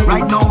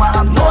 Right now I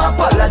have no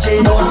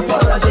apology, no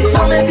apology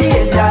for my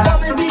behavior.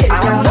 I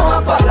have no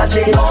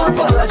apology, no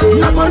apology,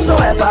 none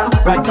whatsoever.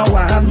 Right now I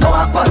have no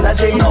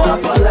apology, no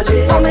apology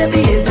for my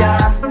behavior.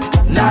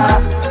 Nah,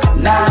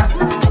 nah,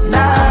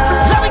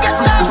 nah. Let me get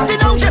nasty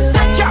now, just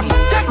take jam,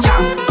 take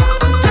jam,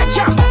 take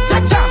jam,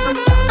 take jam.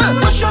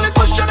 Push on it,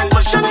 push on it,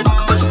 push on it,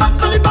 push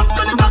back on it, back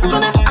on it, back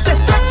on it. I said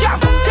take jam,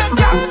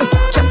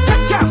 just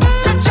take jam,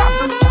 take jam.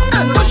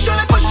 Push on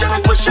it, push on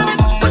it, push on it,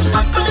 push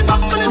back on it,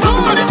 back on it,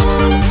 back on it.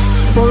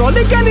 For all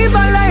the carnival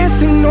I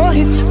sing no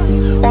hit.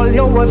 All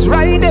you was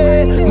right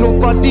there.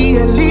 Nobody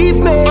leave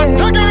me.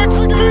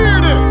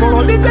 For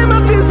all the time I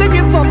feel to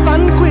give up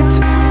and quit.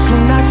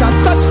 Soon as I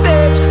touch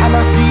stage and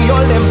I see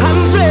all them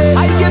hands raised,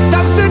 I give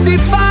thanks to the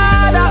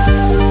Father.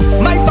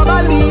 My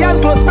family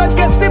and close friends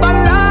guess they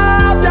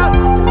love ya.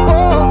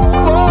 Oh,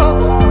 oh.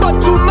 But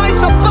to my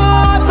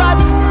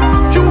supporters,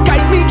 you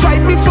guide me,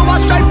 drive me, so I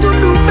strive to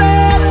do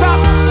better.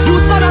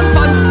 Use man and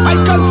fans, I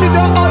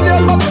consider all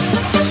your love.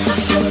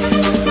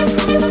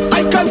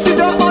 I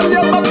consider all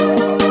your love.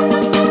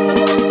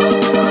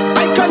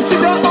 I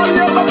consider all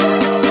your love.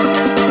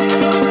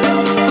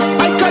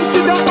 I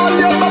consider all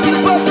your love.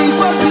 People,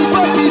 people,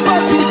 people, people,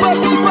 people,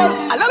 people.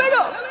 I love it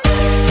go.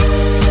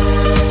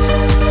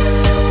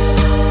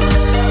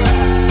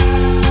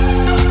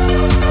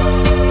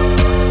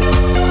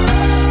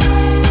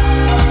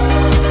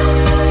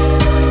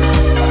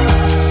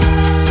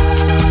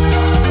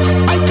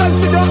 I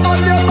consider all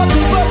your love.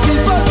 People,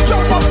 people,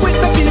 jump up with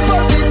the people,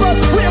 people,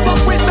 wave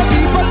up with the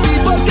people,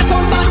 people, get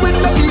on back with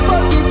the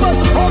people, people,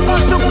 hold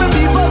on to the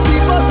people,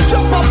 people,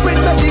 jump up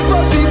with the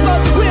people, people,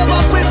 wave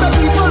up with the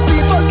people,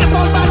 people, get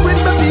on back with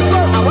the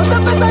people. I want to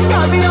bet and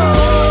carry on,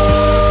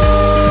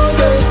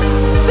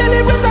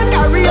 celebrate and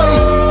carry on.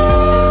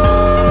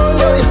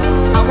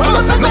 I want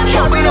to bet and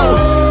carry on.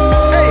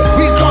 Hey,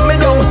 we coming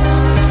down,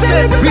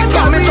 celebrate and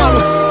carry on,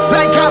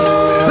 like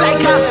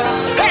a.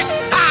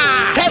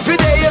 Every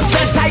day is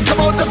sweat, I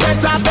come out to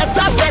better,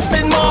 better,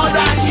 sweating more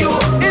than you.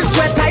 It's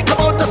sweat, I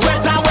come out to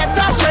sweater,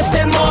 wetter,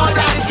 sweating more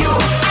than you.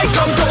 I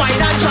come to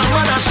wine and jam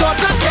and I short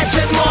and catch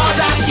it more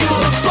than you.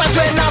 But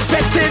when I'm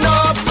fetting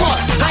up,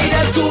 course, I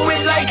just do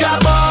it like a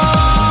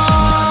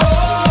boss.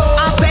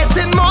 I'm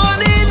fetting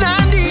morning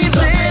and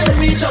evening.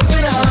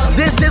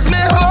 This is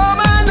my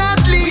home and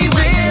not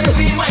leaving.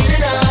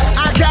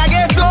 I can't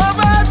get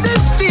over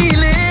this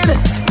feeling,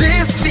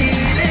 this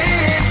feeling.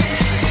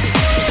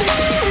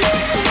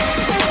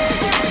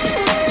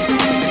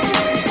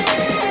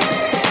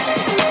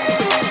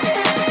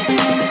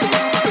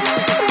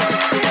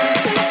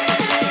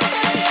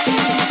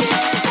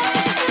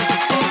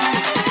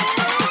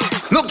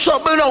 Look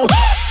trouble now.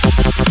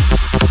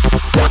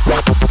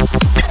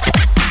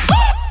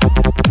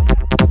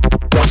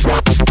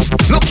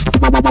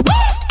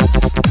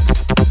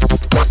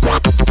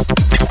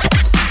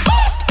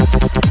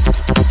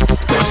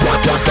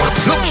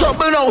 Look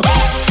trouble now.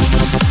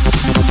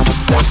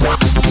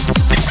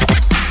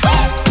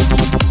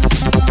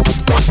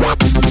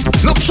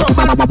 Look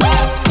trouble.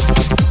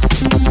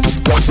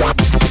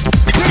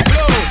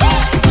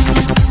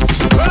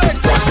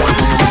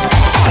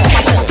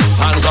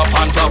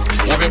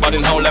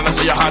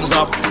 see your hands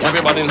up.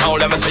 Everybody now,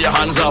 let me see your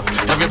hands up.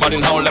 Everybody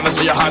now, let me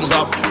see your hands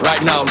up.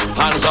 Right now,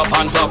 hands up,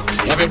 hands up.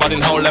 Everybody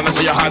now, let me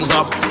see your hands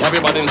up.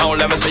 Everybody now,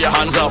 let me see your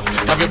hands up.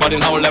 Everybody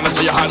now, let me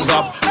see your hands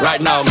up.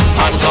 Right now,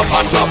 hands up,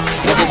 hands up.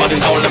 Everybody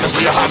now, let me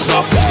see your hands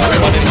up.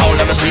 Everybody now,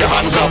 let me see your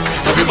hands up.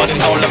 Everybody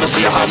now, let me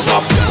see your hands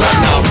up. Right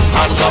now,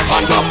 hands up,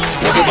 hands up.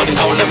 Everybody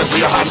now, let me see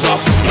your hands up.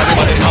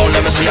 Everybody now,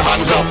 let me see your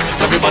hands up.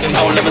 Everybody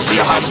now, let me see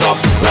your hands up.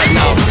 Right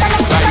now,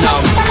 right now,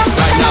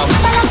 right now,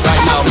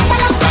 right now,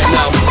 right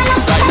now,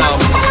 right now, right now,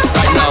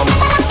 right now,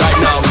 right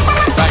now,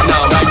 right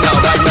now, right now,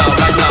 right now,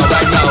 right now,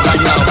 right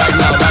now, right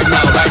now, right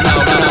now, right now,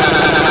 right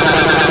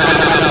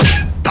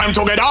now. Time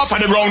to get off of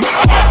the ground.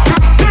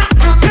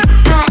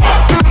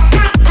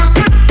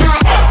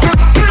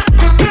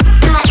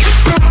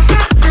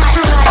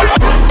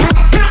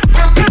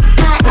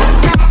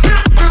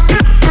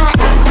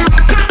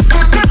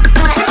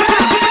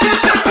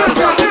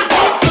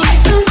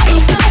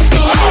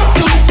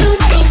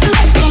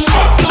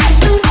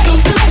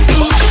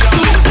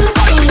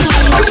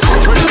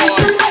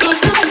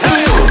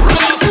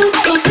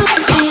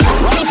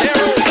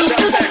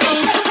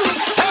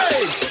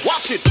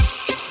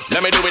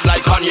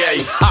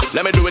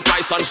 Let me do it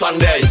twice on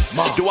Sunday.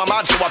 Do a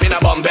mad show up in a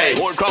Bombay.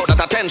 Whole crowd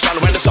at attention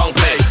when the song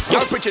play.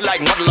 You're pretty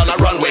like model on a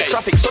runway.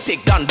 Traffic so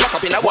thick, done block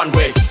up in a one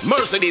way.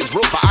 Mercedes,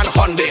 Rover and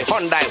Hyundai.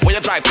 Where you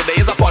drive today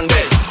is a fun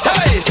day.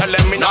 Hey, tell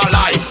them me not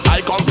lie.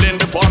 I complain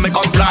before me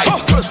comply.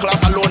 First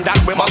class alone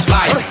that we must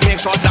fly. Make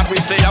sure that we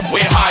stay up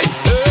way high.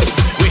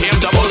 We aim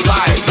the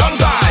bullseye. Guns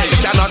high, you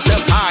cannot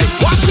test high.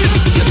 Watch it.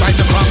 You try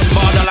to cross the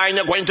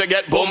borderline, you're going to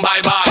get boom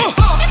bye bye.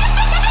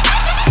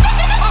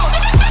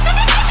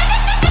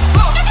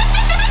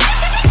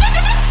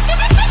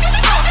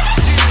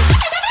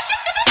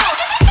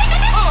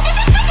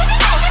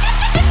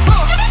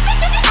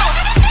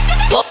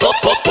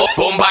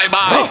 Boom, bye,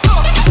 bye.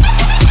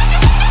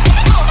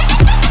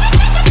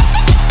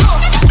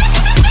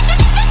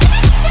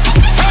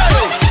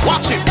 Hey,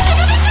 watch it.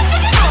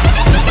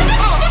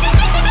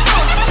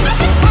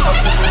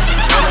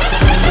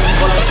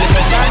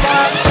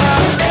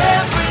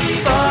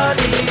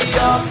 Everybody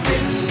up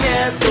in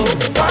here, so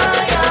why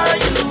are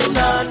you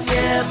not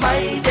here, my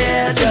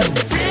dear?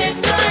 Just take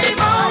time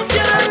out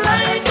your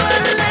life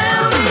and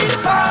let me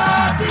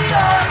party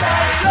all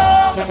night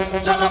long.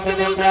 Turn up the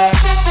music.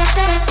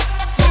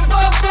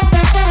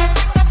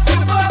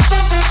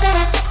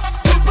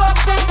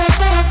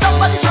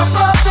 Somebody jump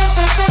up,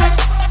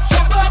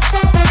 jump up,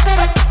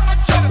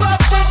 jump up.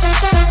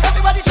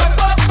 Everybody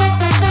jump up.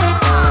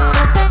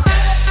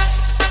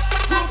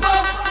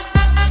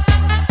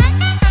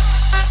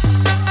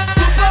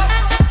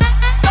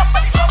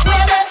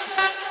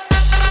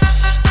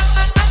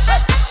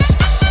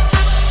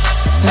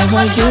 Am I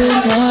here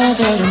now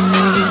that I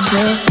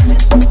need you?